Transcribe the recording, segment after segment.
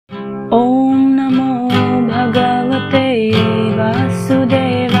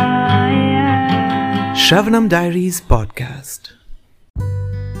Shravanam Diaries podcast.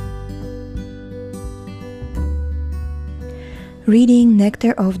 Reading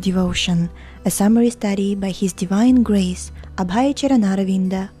Nectar of Devotion, a summary study by His Divine Grace, Abhaya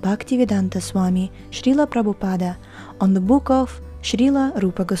Charanaravinda Bhaktivedanta Swami Srila Prabhupada on the book of Srila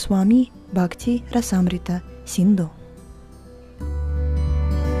Rupa Goswami Bhakti Rasamrita Sindhu.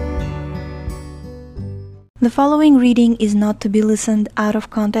 The following reading is not to be listened out of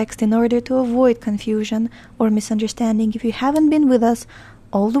context in order to avoid confusion or misunderstanding. If you haven't been with us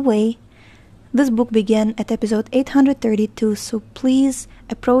all the way, this book began at episode 832, so please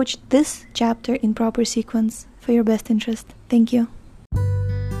approach this chapter in proper sequence for your best interest. Thank you.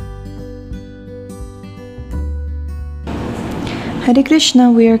 Hare Krishna,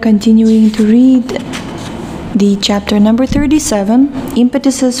 we are continuing to read the chapter number 37,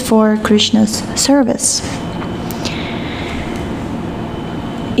 Impetuses for Krishna's Service.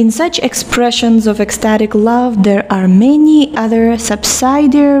 In such expressions of ecstatic love, there are many other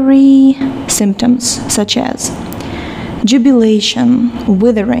subsidiary symptoms, such as jubilation,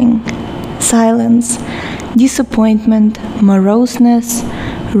 withering, silence, disappointment, moroseness,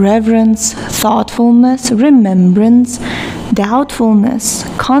 reverence, thoughtfulness, remembrance, doubtfulness,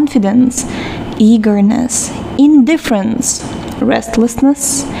 confidence, eagerness, indifference,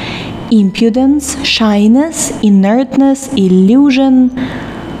 restlessness, impudence, shyness, inertness, illusion,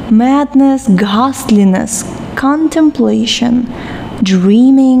 madness, ghastliness, contemplation,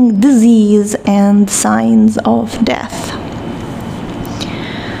 dreaming, disease, and signs of death.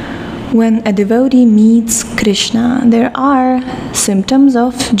 When a devotee meets Krishna, there are symptoms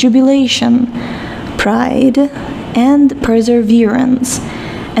of jubilation, pride, and perseverance.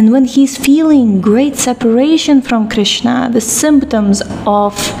 And when he's feeling great separation from Krishna, the symptoms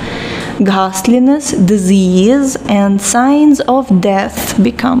of ghastliness, disease, and signs of death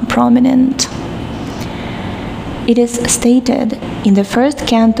become prominent. It is stated in the first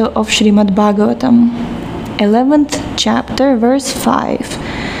canto of Srimad Bhagavatam, 11th chapter, verse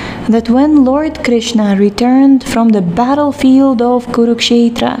 5, that when Lord Krishna returned from the battlefield of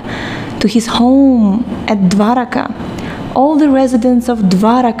Kurukshetra to his home at Dwaraka, all the residents of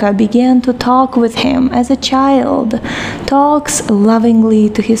Dwaraka began to talk with him as a child talks lovingly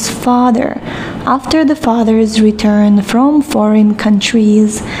to his father after the father's return from foreign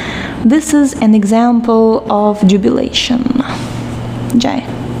countries. This is an example of jubilation. Jai.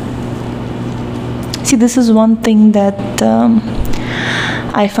 See, this is one thing that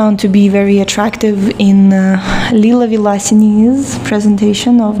I found to be very attractive in Lila Vilasini's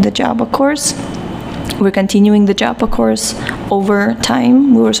presentation of the Japa course. We're continuing the Japa course over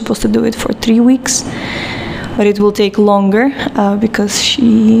time. We were supposed to do it for 3 weeks, but it will take longer because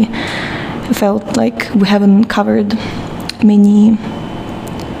she felt like we haven't covered many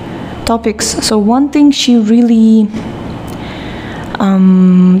topics. So one thing she really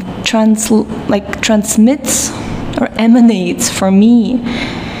transmits or emanates for me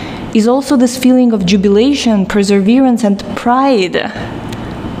is also this feeling of jubilation, perseverance, and pride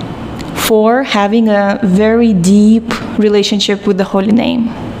for having a very deep relationship with the holy name.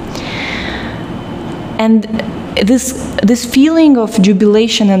 And this feeling of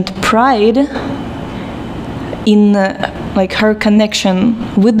jubilation and pride in her connection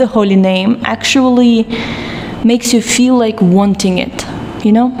with the holy name actually makes you feel like wanting it,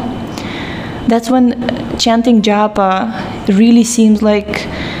 you know? That's when chanting japa really seems like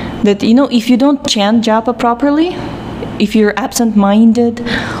that, you know, if you don't chant japa properly, if you're absent-minded,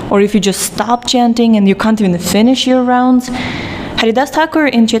 or if you just stop chanting and you can't even finish your rounds. Haridas Thakur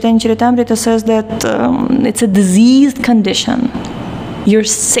in Chaitanya Charitamrita says that it's a diseased condition. You're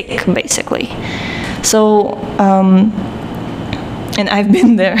sick, basically. So, and I've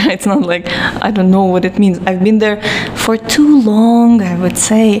been there. It's not like I don't know what it means. I've been there for too long, I would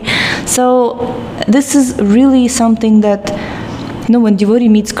say. So this is really something that, you know, when devotee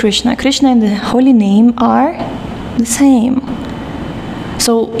meets Krishna, Krishna and the holy name are the same.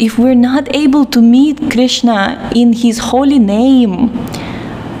 So if we're not able to meet Krishna in his holy name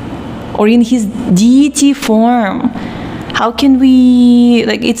or in his deity form, how can we,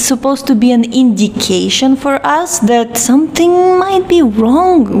 it's supposed to be an indication for us that something might be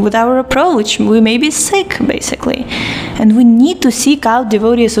wrong with our approach. We may be sick, basically. And we need to seek out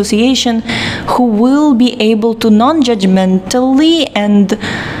devotee association who will be able to non-judgmentally and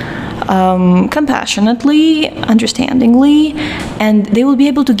compassionately, understandingly, and they will be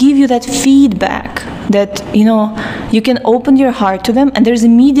able to give you that feedback that, you know, you can open your heart to them and there's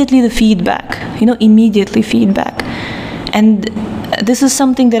immediately the feedback, you know, immediately feedback. And this is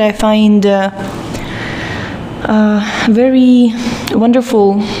something that I find very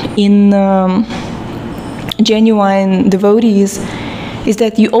wonderful in genuine devotees is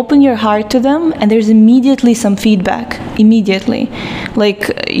that you open your heart to them and there's immediately some feedback. Immediately.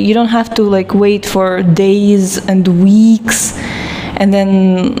 Like, you don't have to like wait for days and weeks, and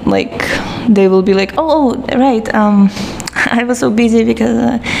then like they will be like, oh right, I was so busy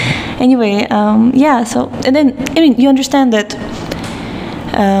because anyway, yeah, so, and then I mean, you understand that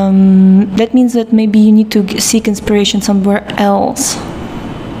that means that maybe you need to seek inspiration somewhere else,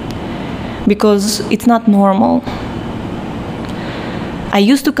 because it's not normal. I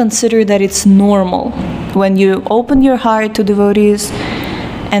used to consider that it's normal when you open your heart to devotees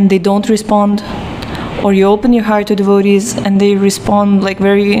and they don't respond, or you open your heart to devotees and they respond like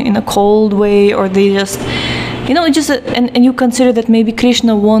very in a cold way, or they just, you know, just and you consider that maybe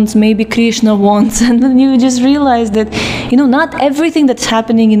Krishna wants, and then you just realize that, you know, not everything that's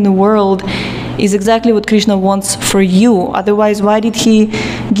happening in the world is exactly what Krishna wants for you. Otherwise, why did he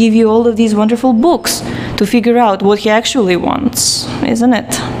give you all of these wonderful books to figure out what he actually wants, isn't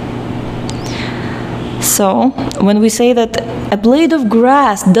it? So, when we say that a blade of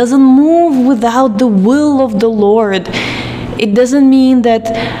grass doesn't move without the will of the Lord, it doesn't mean that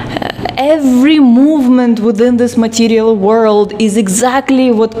every movement within this material world is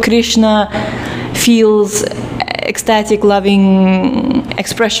exactly what Krishna feels ecstatic, loving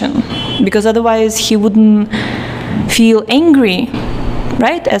expression, because otherwise he wouldn't feel angry,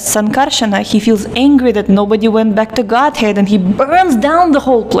 right? As Sankarshana, he feels angry that nobody went back to Godhead, and he burns down the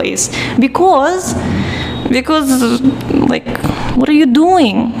whole place because like, what are you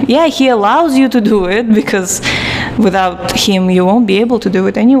doing? Yeah, he allows you to do it because without him you won't be able to do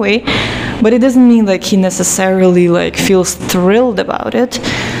it anyway, but it doesn't mean like he necessarily like feels thrilled about it.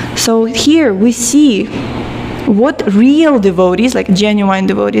 So here we see what real devotees, like genuine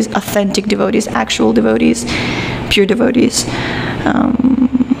devotees, authentic devotees, actual devotees, pure devotees,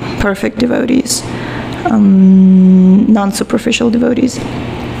 perfect devotees, non-superficial devotees,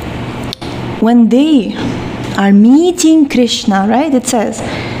 when they are meeting Krishna, right? It says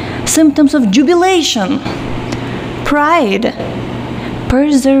symptoms of jubilation, pride,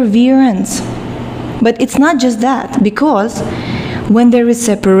 perseverance. But it's not just that, because when there is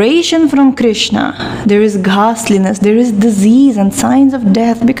separation from Krishna, there is ghastliness, there is disease, and signs of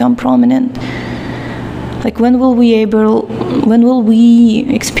death become prominent. Like, when will we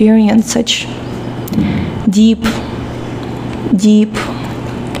experience such deep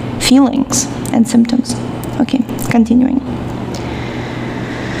feelings and symptoms? Okay, continuing.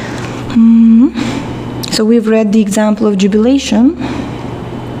 So we've read the example of jubilation.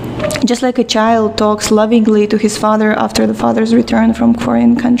 Just like a child talks lovingly to his father after the father's return from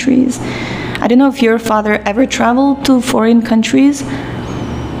foreign countries. I don't know if your father ever traveled to foreign countries,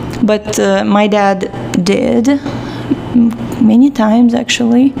 but my dad did many times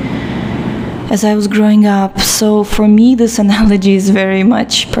actually as I was growing up. So for me this analogy is very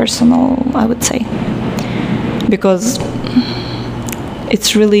much personal, I would say, because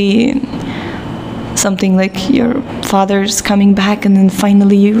it's really something like your father's coming back and then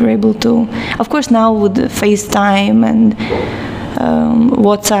finally you're able to, of course now with FaceTime and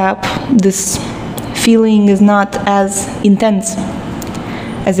WhatsApp, this feeling is not as intense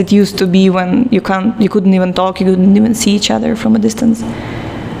as it used to be when you couldn't even talk, you couldn't even see each other from a distance.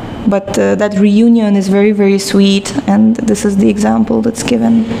 But that reunion is very, very sweet, and this is the example that's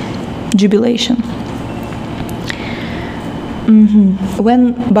given, jubilation.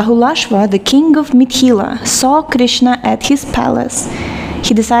 When Bahulashva, the king of Mithila, saw Krishna at his palace,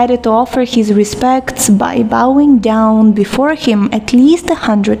 he decided to offer his respects by bowing down before him at least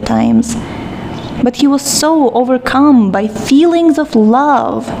 100 times. But he was so overcome by feelings of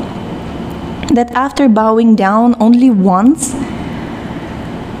love that after bowing down only once,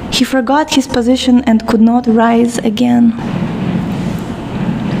 he forgot his position and could not rise again.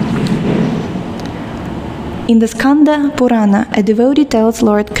 In the Skanda Purana, a devotee tells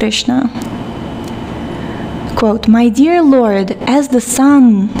Lord Krishna, quote, "My dear Lord, as the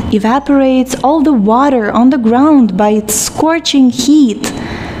sun evaporates all the water on the ground by its scorching heat,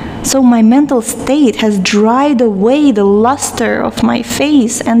 so my mental state has dried away the luster of my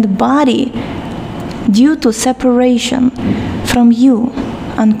face and body due to separation from you,"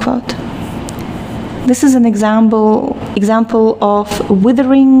 unquote. This is an example of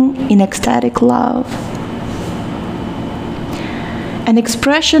withering in ecstatic love. An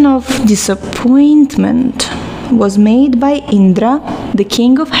expression of disappointment was made by Indra, the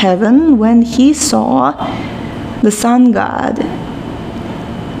king of heaven, when he saw the sun god.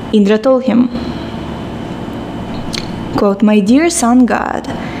 Indra told him, quote, "My dear sun god,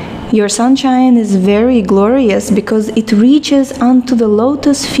 your sunshine is very glorious because it reaches unto the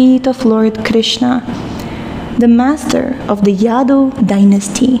lotus feet of Lord Krishna. the master of the Yadu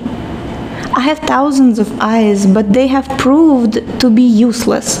dynasty. I have thousands of eyes, but they have proved to be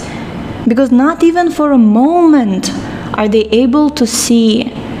useless, because not even for a moment are they able to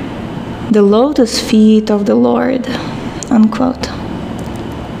see the lotus feet of the Lord." Unquote.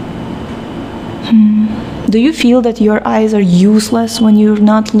 Do you feel that your eyes are useless when you're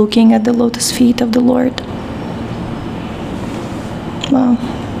not looking at the lotus feet of the Lord? Wow.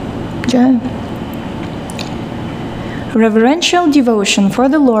 Yeah. Reverential devotion for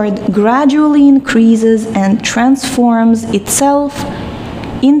the Lord gradually increases and transforms itself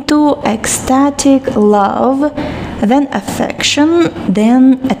into ecstatic love, then affection,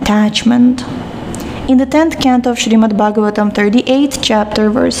 then attachment. In the 10th canto of Srimad Bhagavatam 38th chapter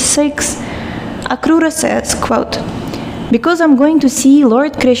verse 6, Akrura says, quote, "Because I'm going to see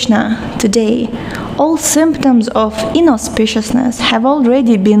Lord Krishna today, all symptoms of inauspiciousness have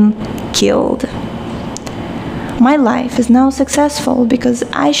already been killed. My life is now successful because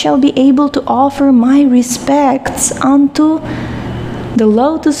I shall be able to offer my respects unto the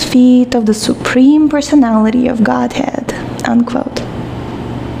lotus feet of the Supreme Personality of Godhead." Unquote.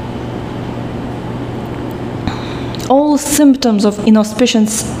 All symptoms of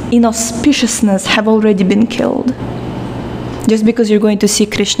inauspiciousness have already been killed, just because you're going to see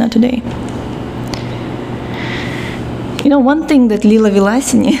Krishna today. You know, one thing that Lila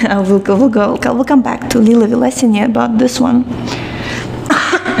Vilasini, we'll come back to Lila Vilasini about this one.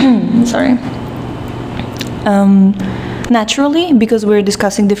 Sorry. Naturally, because we're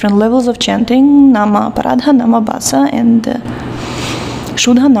discussing different levels of chanting, Nama Paradha, Nama Basa, and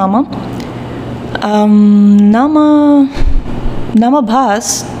Shuddha Nama. Nama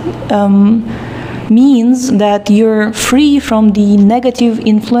Bhas means that you're free from the negative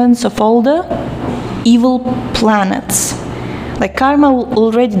influence of all the evil planets. Like karma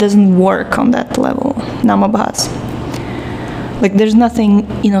already doesn't work on that level, Nama Bhas. Like there's nothing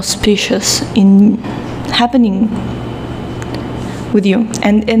inauspicious in happening with you.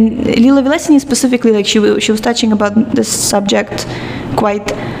 And Lila Vilasini specifically, like she was touching about this subject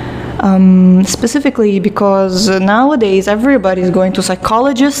quite specifically, because nowadays everybody is going to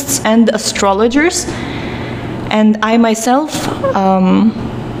psychologists and astrologers, and I myself,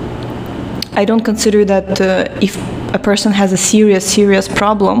 I don't consider that if a person has a serious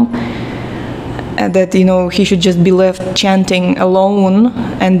problem, that, you know, he should just be left chanting alone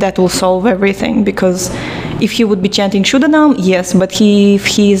and that will solve everything. Because if he would be chanting Shuddhanam, yes, but if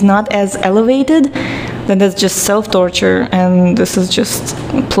he is not as elevated, then that's just self-torture, and this is just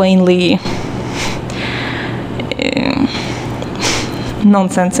plainly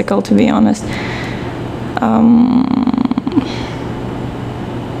nonsensical, to be honest.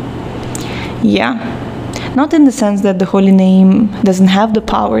 Yeah, not in the sense that the holy name doesn't have the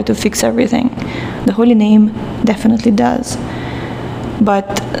power to fix everything. The holy name definitely does.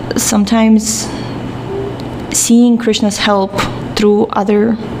 But sometimes seeing Krishna's help through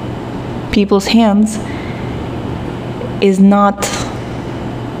other people's hands is not,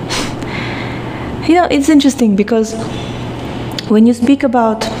 you know, it's interesting because when you speak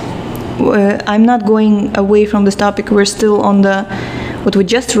about, I'm not going away from this topic, we're still on the, what we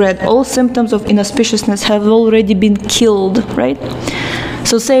just read, all symptoms of inauspiciousness have already been killed, right?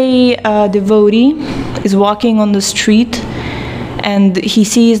 So say a devotee is walking on the street and he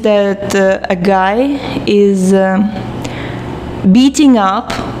sees that a guy is beating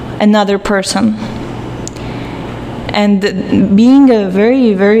up another person. And being a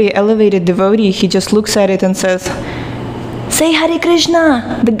very elevated devotee, he just looks at it and says, "Say Hare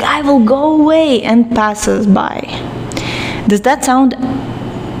Krishna, the guy will go away," and passes by. Does that sound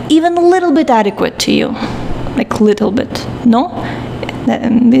even a little bit adequate to you? Like little bit, no?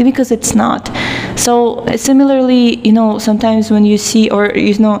 Because it's not. So similarly, you know, sometimes when you see, or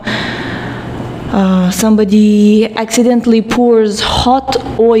you know, somebody accidentally pours hot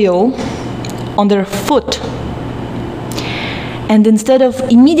oil on their foot, and instead of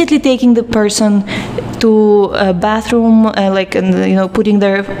immediately taking the person to a bathroom, you know, putting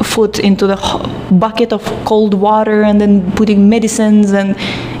their foot into the bucket of cold water and then putting medicines and,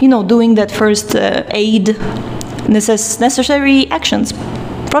 you know, doing that first aid necessary actions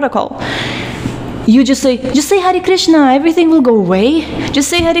protocol, you just say Hare Krishna, everything will go away. Just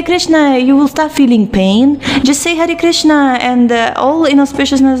say Hare Krishna, you will stop feeling pain. Just say Hare Krishna, and all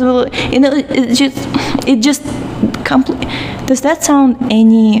inauspiciousness will, you know, does that sound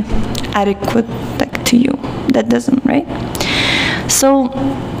any adequate, like, to you? That doesn't, right? So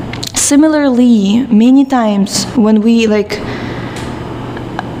similarly, many times when we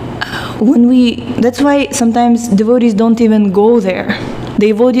that's why sometimes devotees don't even go there.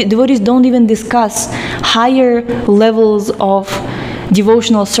 Devotees don't even discuss higher levels of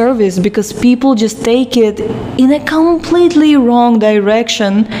devotional service, because people just take it in a completely wrong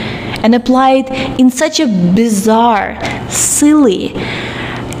direction and apply it in such a bizarre, silly,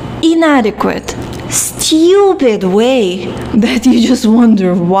 inadequate, stupid way that you just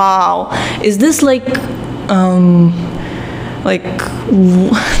wonder, wow, is this like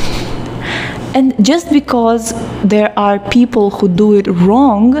and just because there are people who do it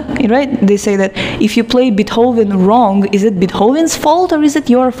wrong, right? They say that if you play Beethoven wrong, is it Beethoven's fault or is it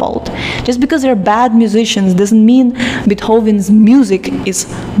your fault? Just because they're bad musicians doesn't mean Beethoven's music is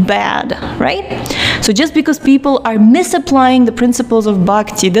bad, right? So just because people are misapplying the principles of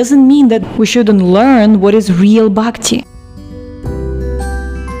bhakti doesn't mean that we shouldn't learn what is real bhakti.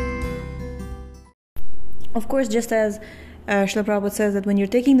 Of course, just as Srila Prabhupada says that when you're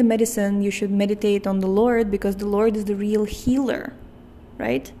taking the medicine, you should meditate on the Lord, because the Lord is the real healer,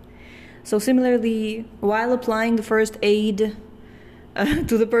 right? So similarly, while applying the first aid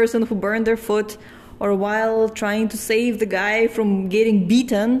to the person who burned their foot, or while trying to save the guy from getting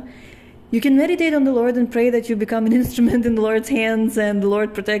beaten, you can meditate on the Lord and pray that you become an instrument in the Lord's hands, and the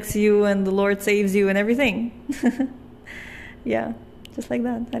Lord protects you, and the Lord saves you, and everything. Yeah, just like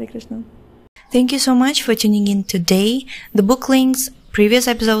that. Hare Krishna. Thank you so much for tuning in today. The book links, previous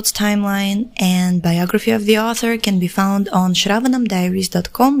episodes timeline, and biography of the author can be found on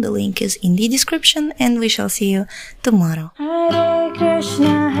shravanamdiaries.com. The link is in the description, and we shall see you tomorrow. Hare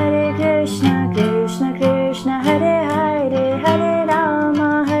Krishna, Krishna Krishna, Hare